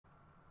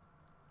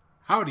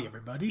Howdy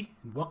everybody,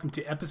 and welcome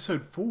to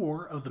episode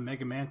 4 of the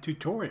Mega Man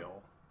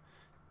tutorial.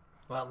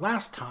 Well,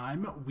 last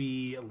time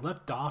we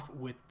left off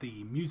with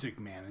the music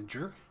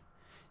manager.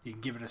 You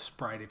can give it a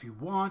sprite if you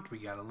want. We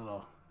got a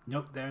little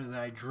note there that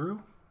I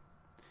drew.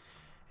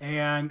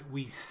 And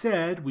we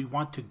said we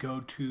want to go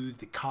to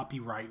the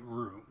copyright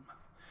room.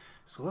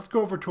 So let's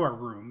go over to our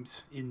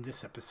rooms in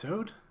this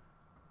episode.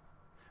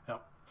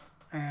 Oh,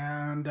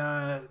 and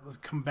let's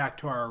come back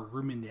to our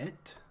room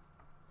init.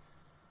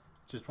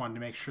 Just wanted to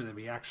make sure that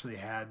we actually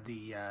had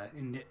the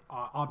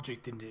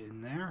object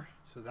in there.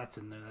 So that's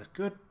in there. That's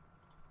good.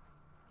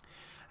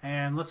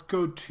 And let's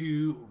go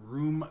to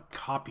room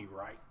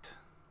copyright.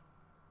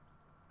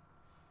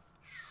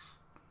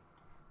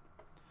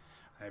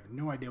 I have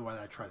no idea why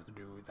that tries to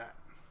do with that.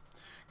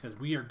 Because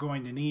we are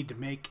going to need to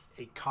make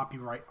a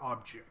copyright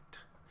object.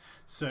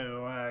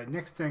 So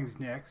next thing's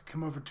next.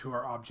 Come over to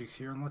our objects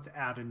here and let's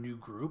add a new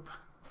group.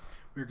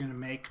 We're going to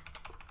make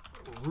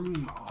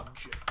room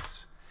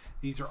objects.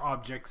 These are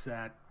objects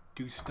that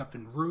do stuff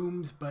in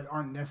rooms, but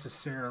aren't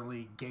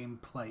necessarily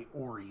gameplay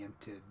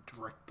oriented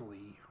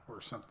directly or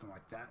something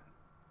like that.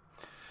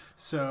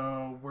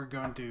 So we're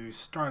going to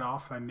start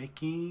off by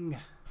making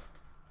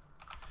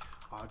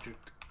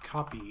object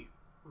copyright.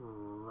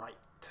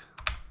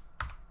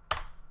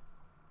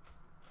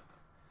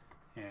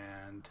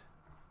 And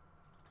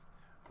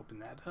open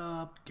that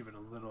up, give it a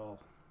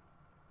little...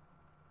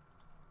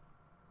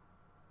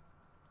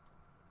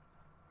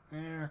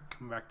 There,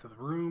 come back to the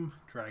room,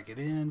 drag it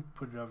in,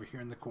 put it over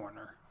here in the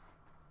corner.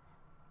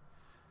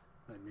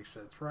 Let me make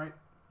sure that's right.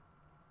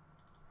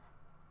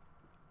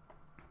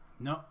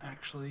 No,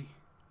 actually,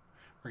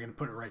 we're going to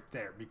put it right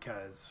there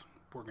because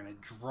we're going to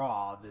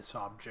draw this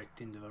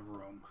object into the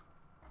room.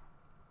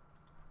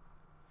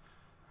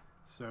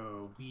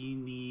 So we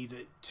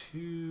need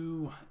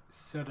to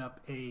set up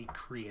a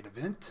create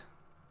event.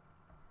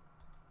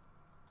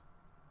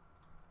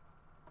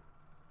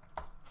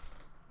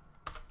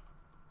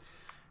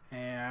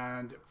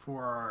 And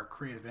for our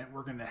create event,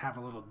 we're going to have a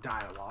little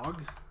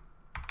dialogue.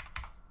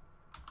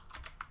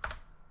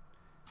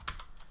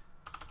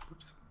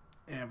 Oops.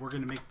 And we're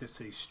going to make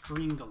this a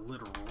string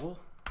literal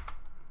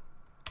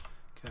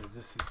because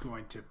this is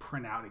going to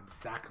print out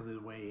exactly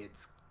the way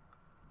it's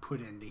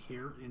put into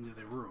here, into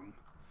the room.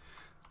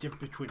 The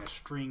difference between a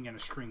string and a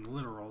string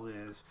literal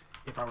is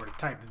if I were to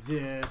type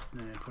this,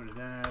 then put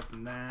that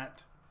and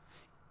that.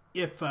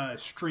 If a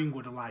string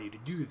would allow you to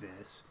do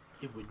this,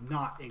 it would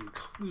not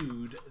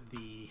include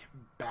the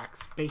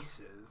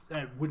backspaces.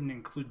 That wouldn't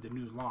include the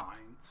new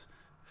lines.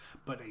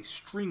 But a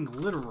string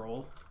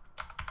literal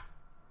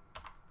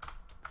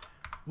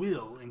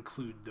will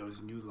include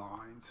those new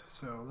lines.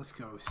 So let's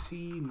go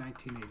C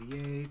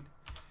 1988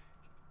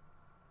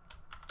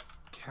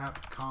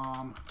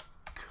 Capcom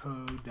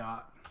Co.Ltd.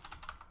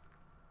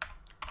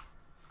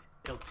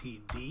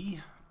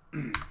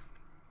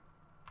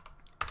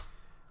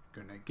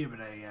 Gonna give it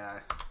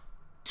a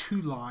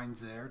 2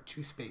 lines there,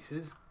 2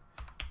 spaces,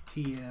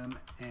 TM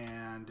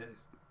and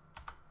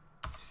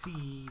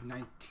C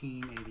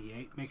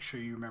 1988. Make sure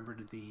you remember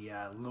the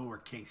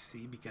lowercase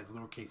c because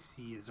lowercase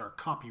c is our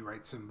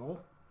copyright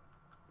symbol.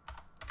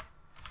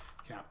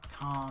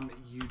 Capcom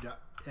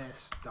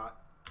U.S.A.Inc.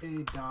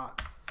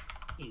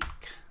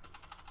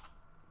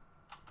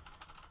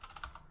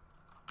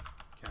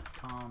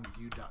 Capcom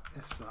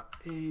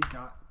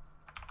U.S.A.Inc.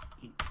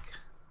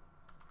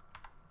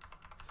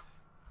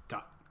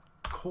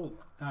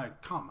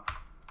 Comma.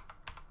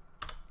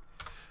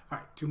 All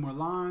right, 2 more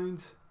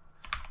lines.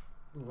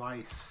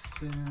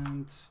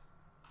 Licensed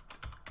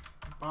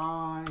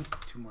by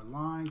 2 more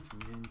lines.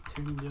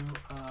 Nintendo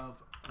of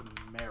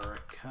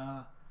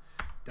America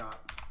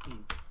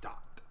 .Inc.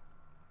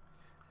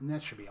 And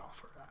that should be all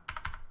for that.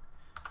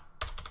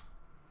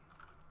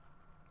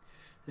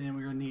 Then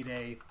we're going to need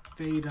a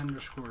fade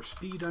underscore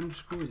speed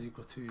underscore is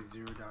equal to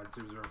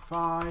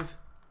 0.005.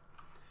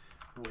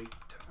 Wait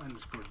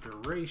underscore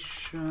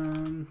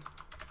duration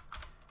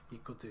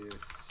equal to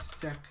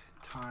sec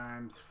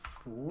times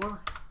 4.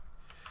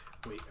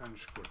 Wait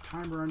underscore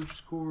timer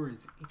underscore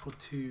is equal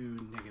to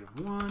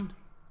 -1.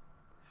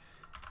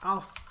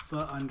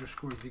 Alpha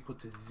underscore is equal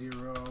to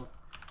 0.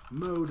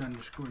 Mode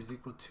underscore is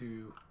equal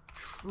to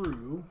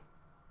true.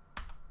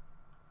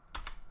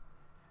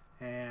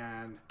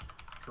 And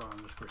draw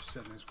underscore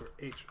set underscore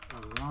h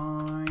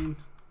align.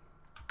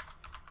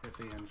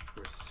 FA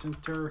underscore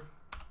center.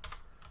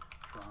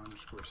 Draw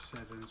underscore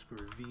set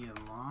underscore v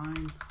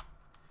align.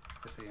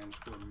 FA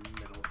underscore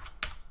middle.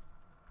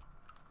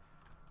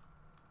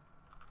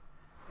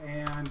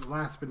 And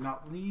last but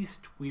not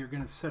least, we are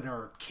going to set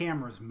our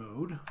camera's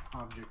mode.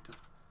 Object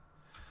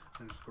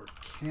underscore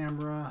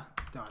camera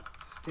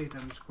dot state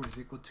underscore is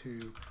equal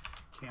to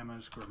cam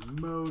underscore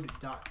mode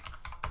dot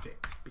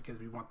fixed because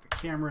we want the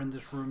camera in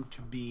this room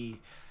to be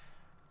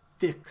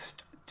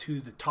fixed to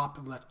the top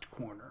left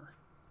corner.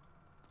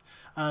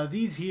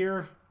 These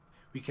here,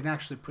 we can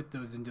actually put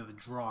those into the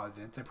draw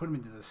event. I put them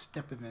into the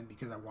step event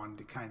because I wanted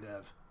to kind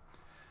of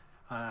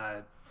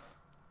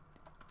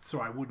so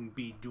I wouldn't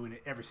be doing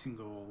it every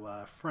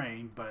single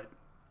frame, but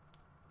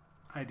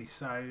I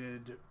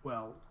decided,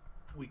 well,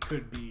 we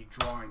could be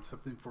drawing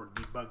something for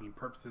debugging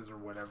purposes or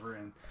whatever,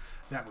 and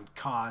that would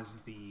cause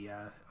the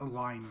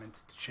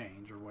alignments to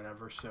change or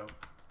whatever. So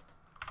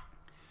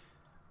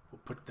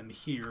we'll put them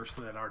here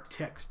so that our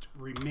text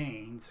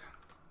remains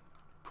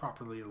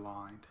properly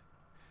aligned.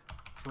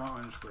 Draw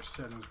underscore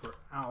set underscore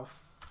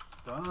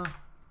alpha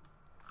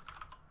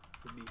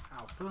would be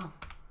alpha.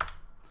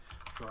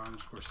 Draw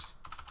underscore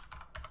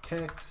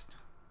text.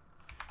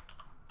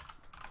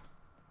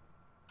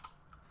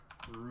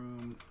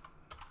 Room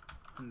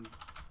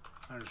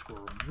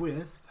underscore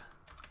width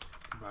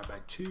divide by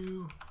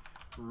 2.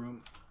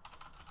 Room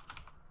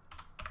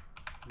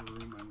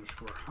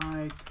underscore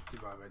height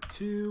divide by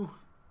 2.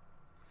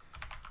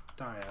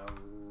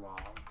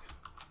 Dialog.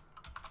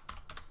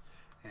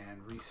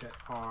 And reset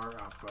R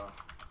alpha.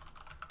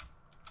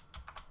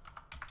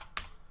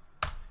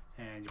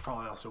 And you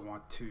probably also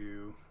want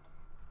to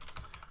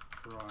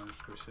draw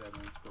underscore set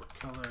underscore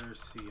color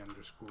C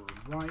underscore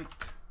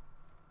white,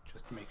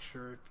 just to make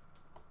sure it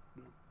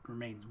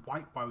remains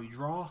white while we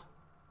draw.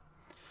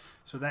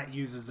 So that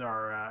uses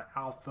our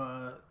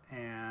alpha,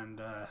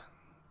 and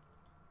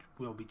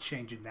we'll be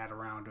changing that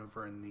around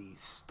over in the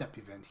step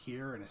event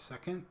here in a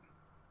second.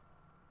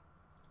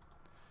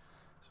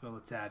 So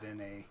let's add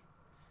in a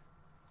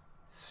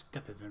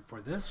step event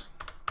for this.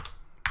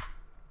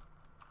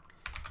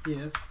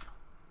 If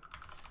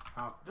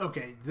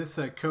okay, this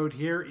code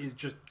here is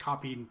just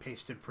copied and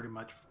pasted pretty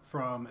much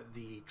from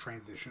the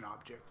transition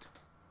object.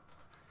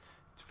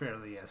 It's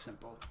fairly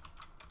simple.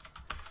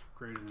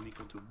 Greater than or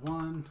equal to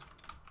 1,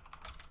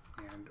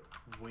 and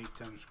wait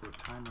underscore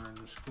timer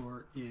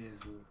underscore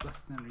is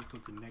less than or equal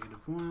to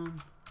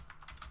 -1.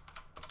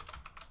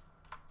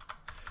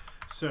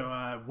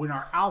 So when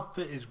our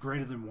alpha is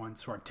greater than 1,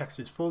 so our text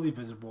is fully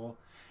visible,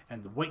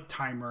 and the wait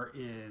timer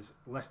is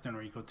less than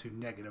or equal to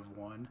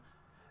 -1,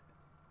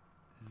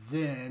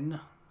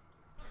 then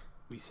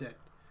we set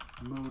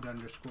mode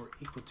underscore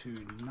equal to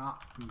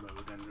not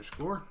mode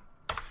underscore,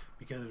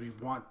 because we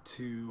want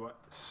to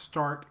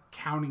start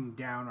counting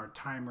down our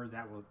timer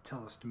that will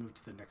tell us to move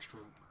to the next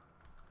room.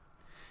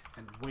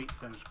 And wait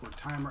underscore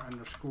timer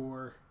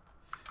underscore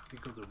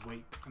equal to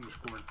wait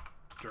underscore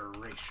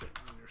duration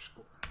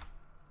underscore.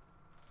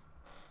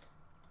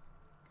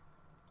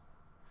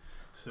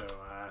 So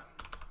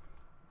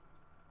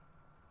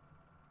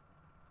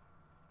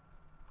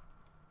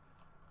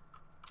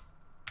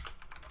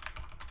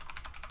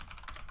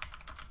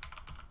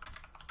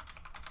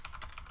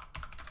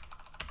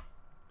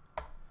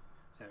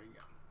there we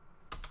go.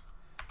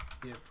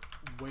 If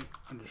wait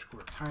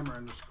underscore timer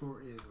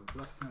underscore is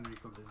less than or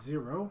equal to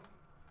 0,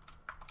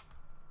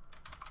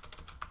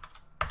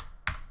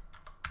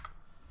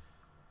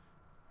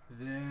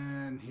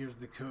 then here's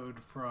the code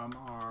from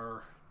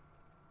our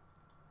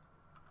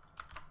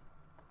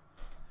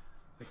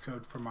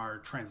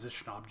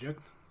transition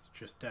object. It's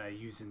just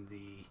using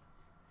the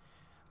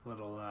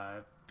little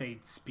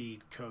fade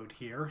speed code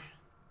here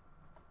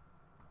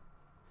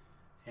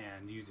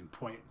and using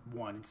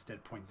 0.1 instead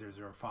of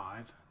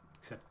 0.005,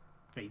 except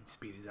fade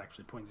speed is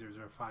actually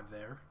 0.005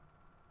 there.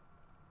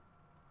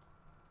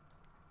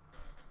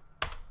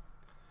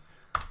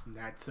 And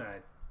that's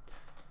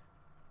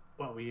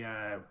well, we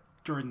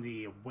during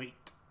the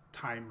wait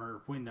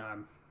timer, when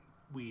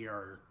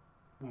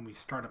we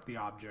start up the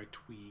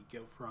object, we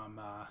go from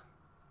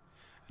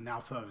an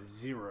alpha of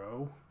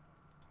 0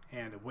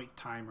 and a wait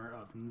timer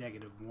of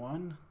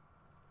 -1.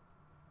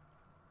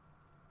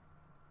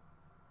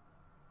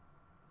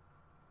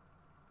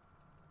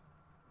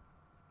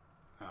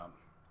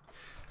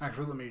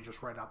 Actually, let me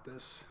just write out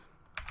this.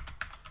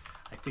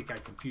 I think I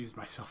confused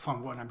myself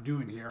on what I'm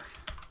doing here.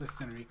 Less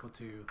than or equal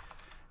to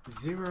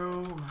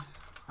 0.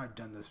 I've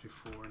done this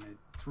before, and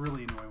it's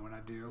really annoying when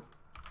I do.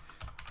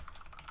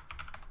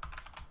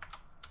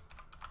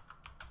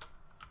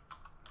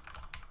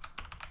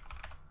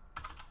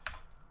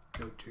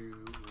 Go to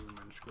room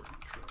underscore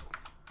intro.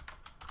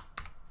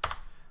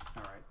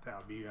 Alright,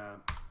 that'll be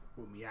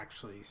when we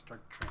actually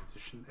start the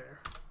transition there.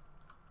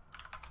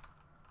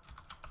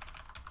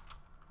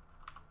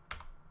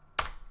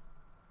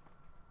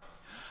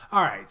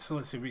 Alright, so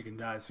let's see if we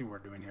can see what we're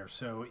doing here.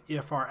 So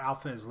if our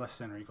alpha is less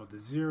than or equal to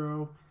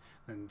 0,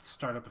 then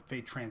start up a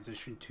fade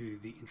transition to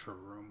the intro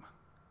room.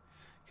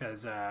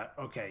 Because,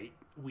 okay,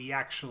 we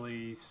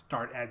actually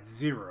start at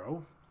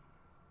 0.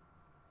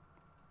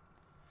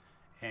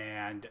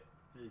 And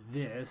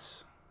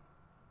this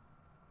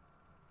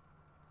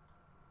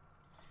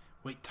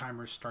wait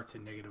timer starts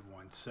at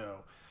 -1.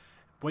 So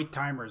wait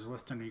timer is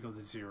less than or equal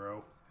to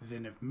 0.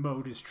 Then if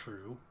mode is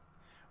true,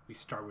 we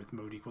start with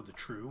mode equal to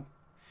true.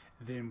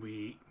 Then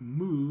we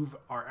move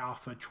our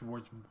alpha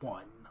towards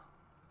 1.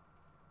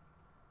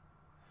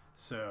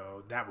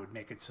 So that would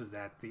make it so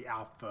that the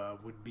alpha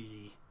would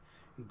be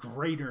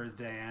greater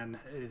than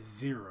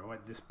 0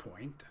 at this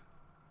point,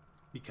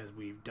 because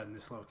we've done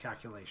this little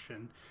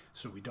calculation,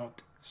 so we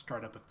don't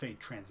start up a fade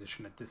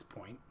transition at this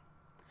point.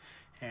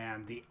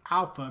 And the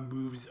alpha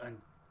moves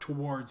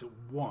towards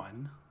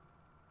 1,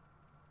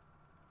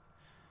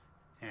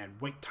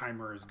 and wait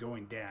timer is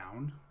going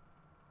down.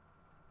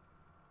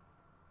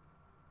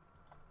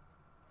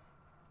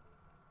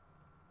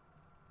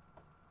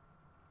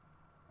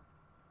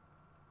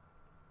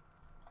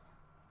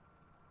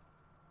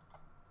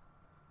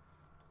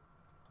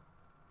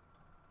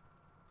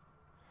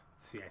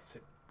 see, I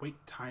said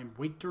wait time,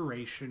 wait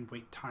duration,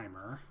 wait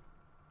timer.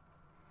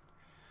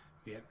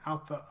 We had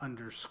alpha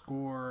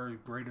underscore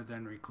greater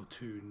than or equal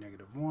to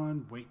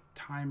 -1, wait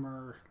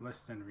timer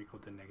less than or equal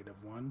to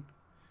 -1.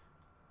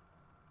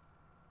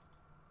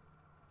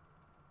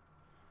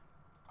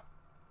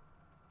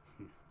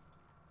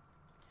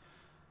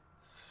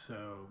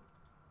 So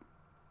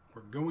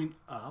we're going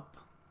up,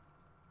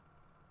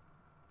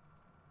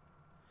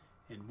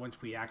 and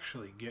once we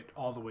actually get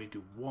all the way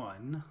to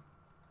 1,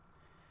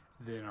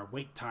 then our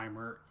wait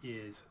timer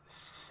is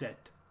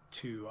set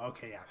to,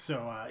 okay, yeah,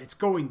 so it's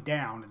going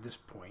down at this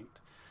point,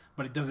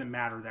 but it doesn't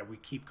matter that we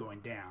keep going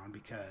down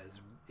because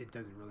it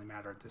doesn't really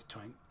matter at this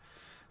point.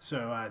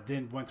 So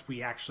then once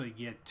we actually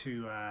get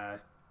to our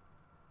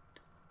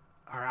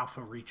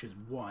alpha reaches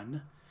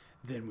 1,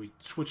 then we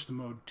switch the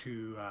mode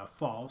to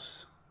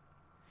false,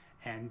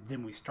 and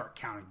then we start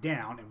counting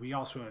down, and we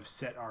also have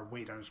set our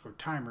wait underscore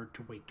timer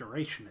to wait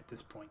duration at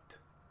this point.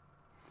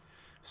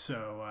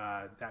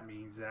 So that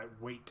means that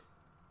wait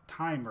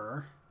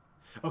timer,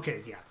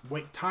 okay, yeah,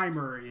 wait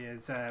timer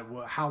is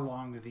how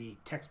long the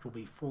text will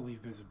be fully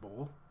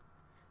visible.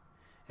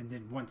 And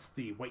then once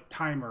the wait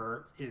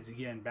timer is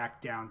again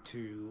back down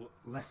to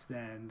less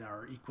than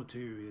or equal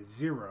to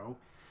 0,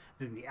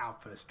 then the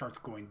alpha starts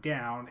going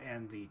down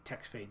and the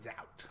text fades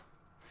out.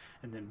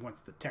 And then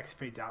once the text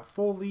fades out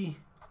fully,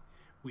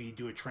 we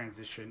do a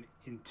transition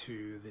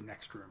into the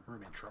next room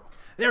intro.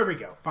 There we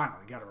go.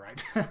 Finally got it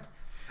right.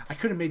 I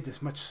could have made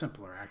this much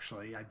simpler,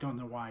 actually. I don't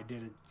know why I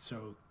did it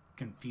so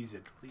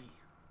confusedly.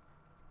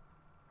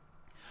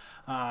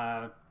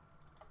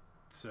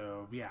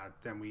 So yeah,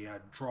 then we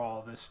draw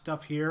all this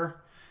stuff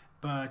here,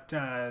 but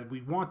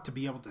we want to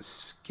be able to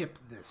skip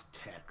this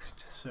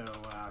text. So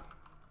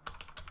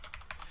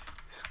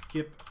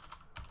skip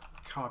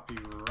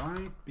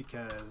copyright,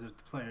 because if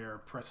the player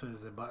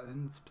presses a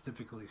button,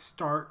 specifically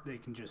start, they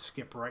can just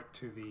skip right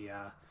to the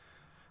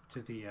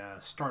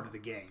start of the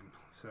game.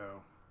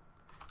 So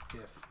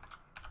if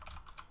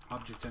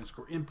object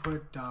underscore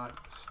input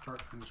dot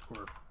start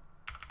underscore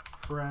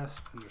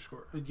press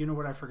underscore, you know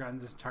what I've forgotten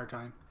this entire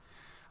time?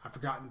 I've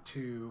forgotten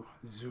to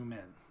zoom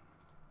in.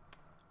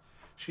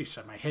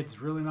 Sheesh, my head's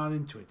really not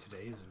into it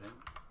today, isn't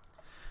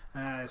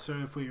it? So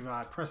if we've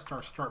pressed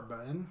our start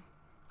button,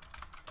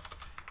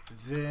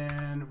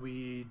 then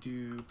we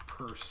do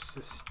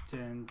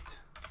persistent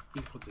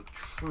equal to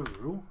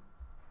true.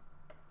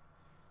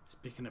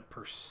 Speaking of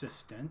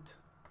persistent,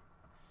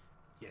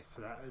 yes,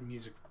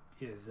 music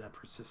is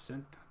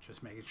persistent,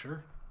 just making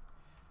sure.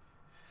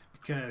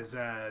 Because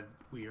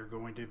we are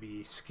going to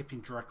be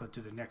skipping directly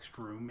to the next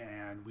room,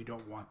 and we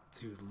don't want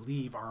to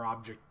leave our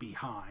object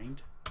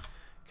behind,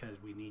 because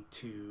we need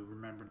to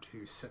remember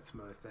to set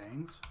some other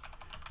things.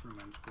 Room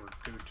underscore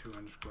go to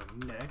underscore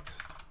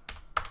next,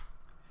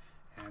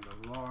 and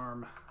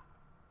alarm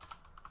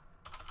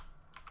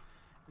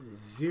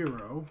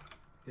 0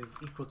 is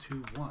equal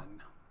to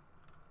 1.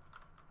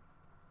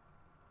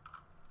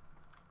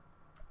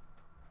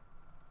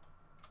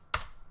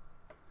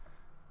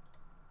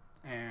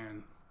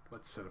 And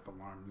let's set up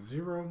alarm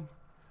 0.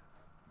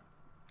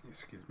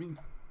 Excuse me.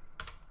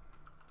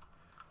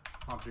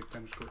 Object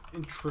underscore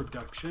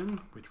introduction,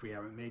 which we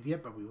haven't made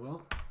yet, but we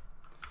will.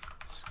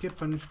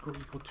 Skip underscore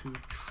equal to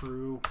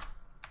true.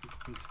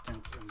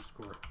 Instance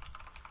underscore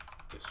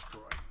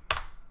destroy.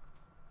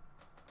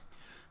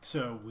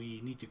 So we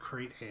need to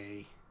create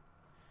a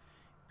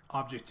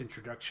object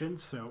introduction.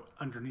 So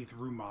underneath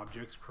room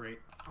objects, create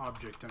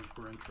object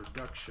underscore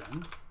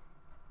introduction.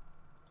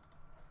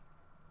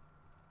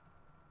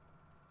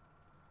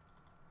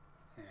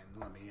 And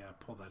let me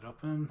pull that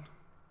open.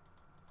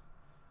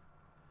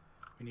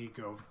 We need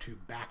to go over to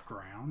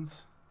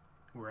backgrounds.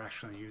 We're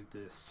actually going to use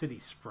the city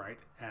sprite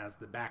as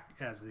the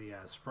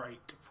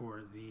sprite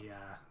for the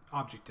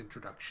object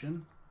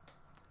introduction.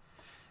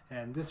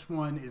 And this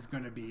one is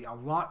going to be a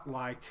lot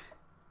like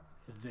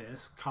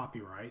this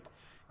copyright,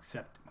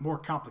 except more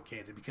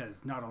complicated,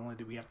 because not only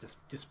do we have to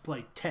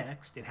display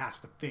text, it has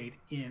to fade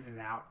in and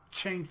out,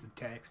 change the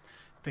text,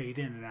 fade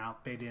in and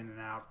out, fade in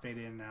and out, fade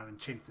in and out, and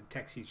change the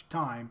text each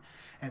time.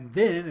 And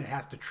then it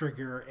has to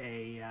trigger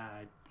a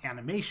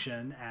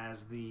animation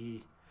as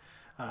the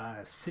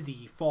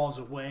city falls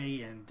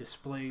away and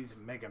displays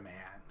Mega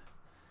Man.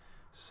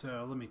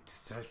 So let me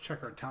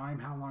check our time.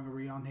 How long are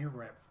we on here?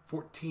 We're at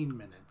 14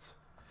 minutes.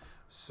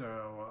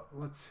 So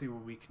let's see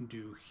what we can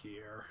do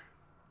here.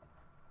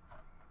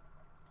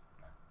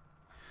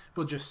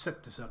 We'll just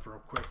set this up real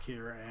quick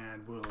here,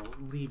 and we'll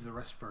leave the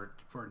rest for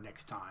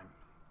next time.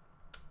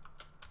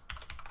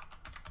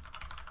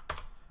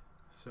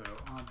 So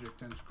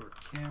object underscore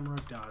camera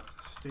dot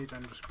state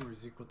underscore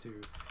is equal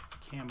to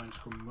cam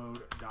underscore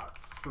mode dot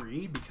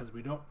free, because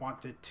we don't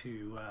want it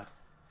to,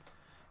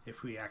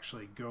 if we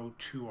actually go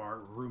to our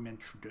room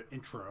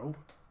intro,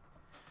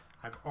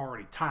 I've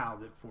already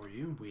tiled it for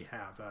you. We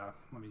have,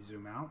 let me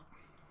zoom out.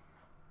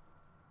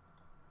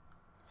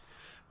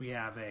 We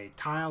have a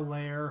tile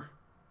layer,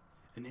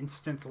 an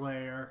instance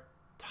layer,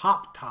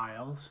 top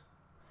tiles,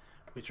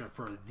 which are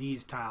for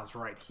these tiles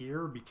right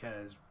here,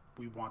 because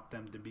we want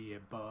them to be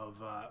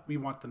above. We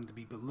want them to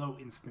be below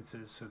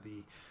instances, so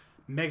the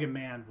Mega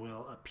Man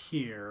will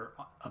appear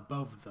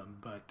above them,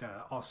 but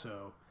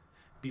also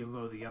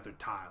below the other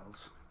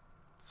tiles,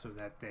 so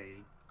that they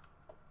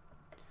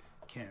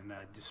can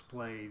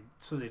display,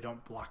 so they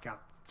don't block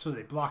out, so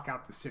they block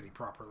out the city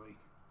properly.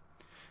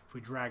 If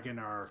we drag in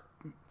our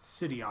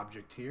city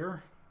object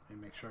here,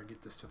 and make sure I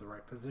get this to the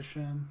right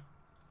position.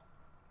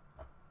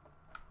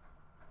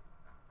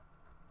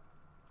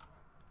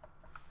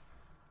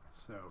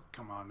 So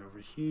come on over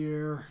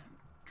here,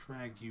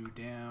 drag you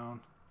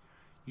down,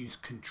 use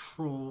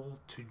control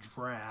to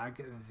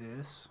drag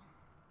this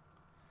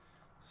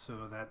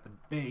so that the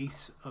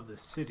base of the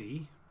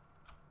city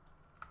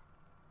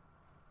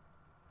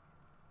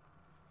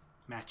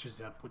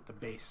matches up with the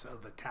base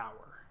of the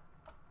tower.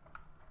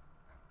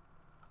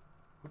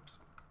 Whoops.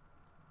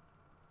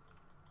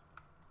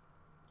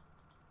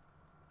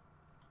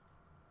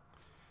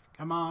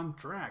 Come on,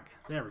 drag.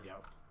 There we go.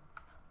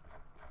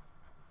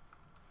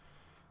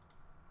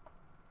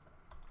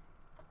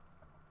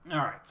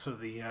 Alright, so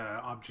the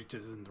object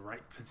is in the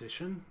right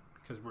position,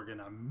 because we're going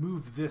to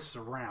move this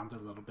around a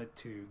little bit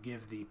to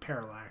give the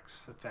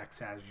parallax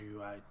effects as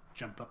you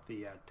jump up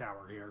the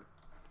tower here.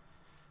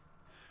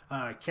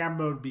 Camera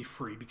mode be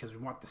free, because we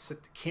want to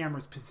set the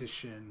camera's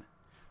position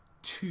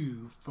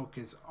to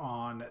focus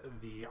on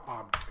the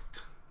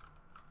object.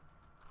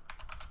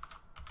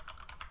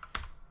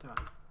 Dot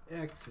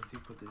X is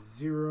equal to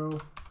 0.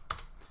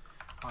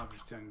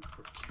 Object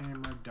underscore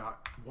camera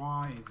dot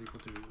Y is equal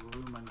to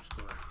room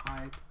underscore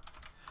height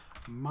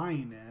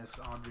minus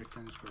object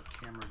underscore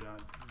camera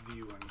dot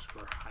view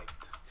underscore height.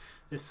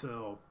 This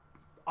will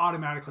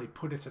automatically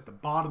put us at the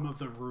bottom of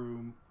the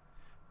room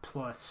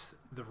plus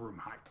the room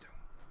height.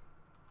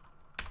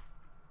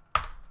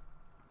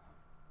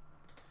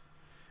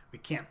 We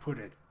can't put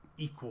it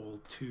equal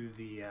to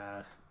the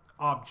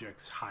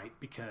object's height,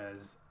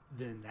 because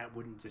then that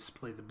wouldn't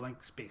display the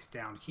blank space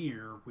down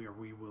here where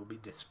we will be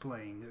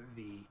displaying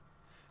the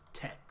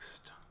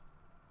text.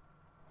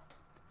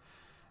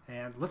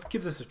 And let's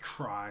give this a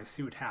try,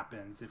 see what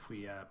happens if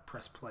we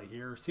press play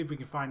here, see if we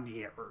can find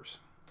any errors.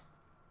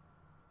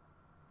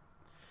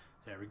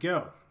 There we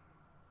go.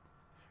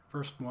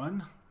 First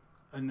one,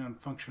 unknown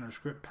function or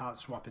script palette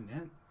swap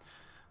intent.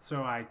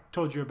 So I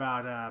told you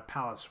about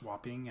palette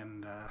swapping,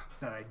 and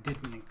that I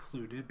didn't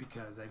include it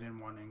because I didn't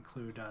want to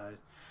include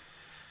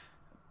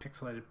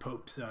Pixelated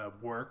Pope's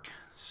work.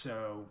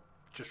 So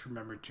just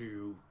remember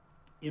to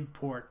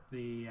import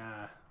the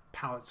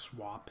palette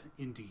swap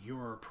into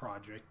your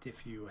project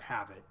if you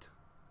have it.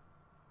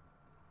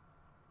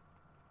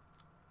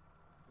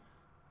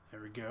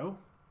 There we go.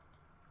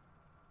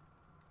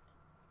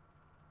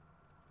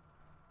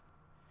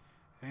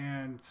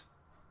 And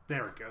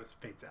there it goes,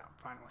 fades out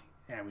finally.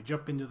 And we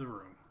jump into the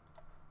room.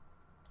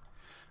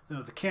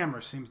 Now the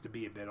camera seems to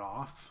be a bit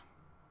off.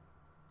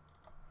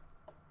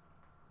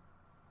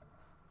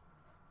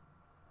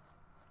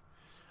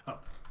 Oh,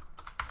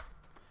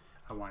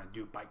 I want to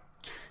do it by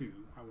 2.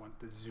 I want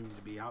the zoom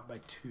to be out by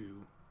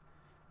 2.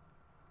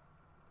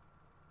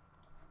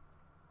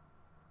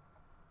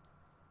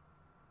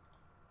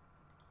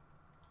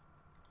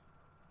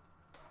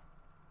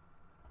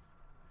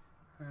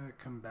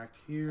 Come back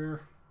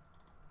here.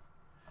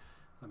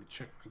 Let me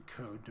check my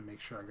code to make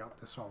sure I got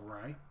this all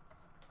right.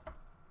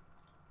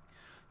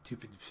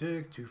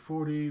 256,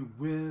 240,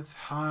 width,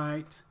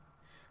 height,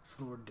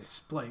 floor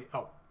display.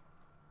 Oh,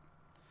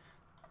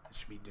 that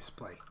should be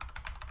display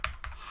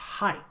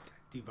height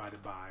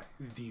divided by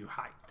view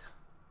height.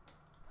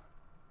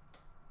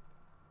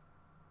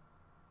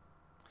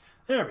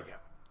 There we go.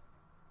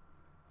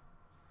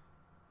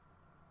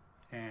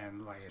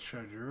 And like I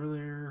showed you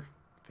earlier,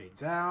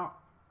 fades out.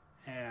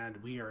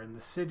 And we are in the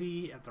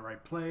city at the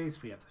right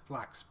place. We have the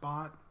black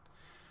spot.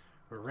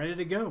 We're ready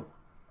to go.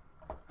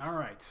 All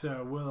right,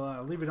 so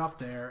we'll leave it off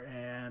there,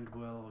 and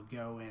we'll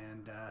go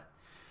and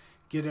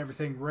get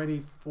everything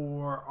ready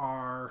for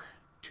our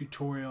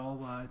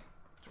tutorial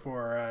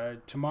for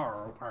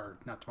tomorrow, or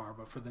not tomorrow,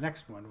 but for the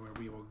next one, where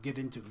we will get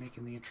into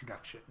making the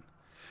introduction.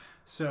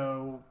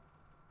 So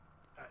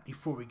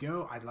before we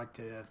go, I'd like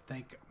to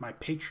thank my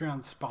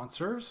Patreon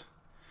sponsors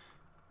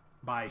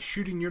by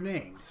shooting your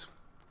names.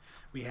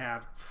 We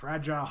have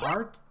Fragile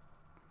Heart,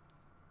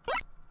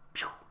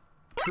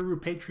 True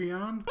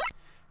Patreon,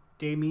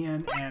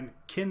 Damien, and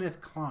Kenneth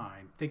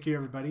Klein. Thank you,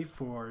 everybody,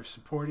 for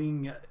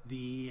supporting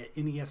the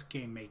NES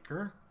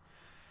GameMaker.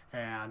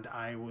 And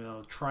I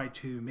will try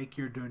to make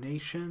your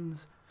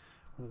donations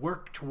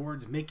work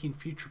towards making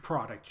future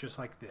products just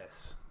like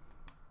this.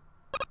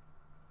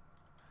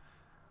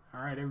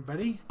 All right,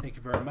 everybody. Thank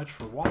you very much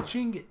for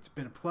watching. It's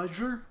been a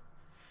pleasure.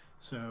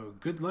 So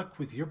good luck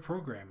with your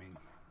programming.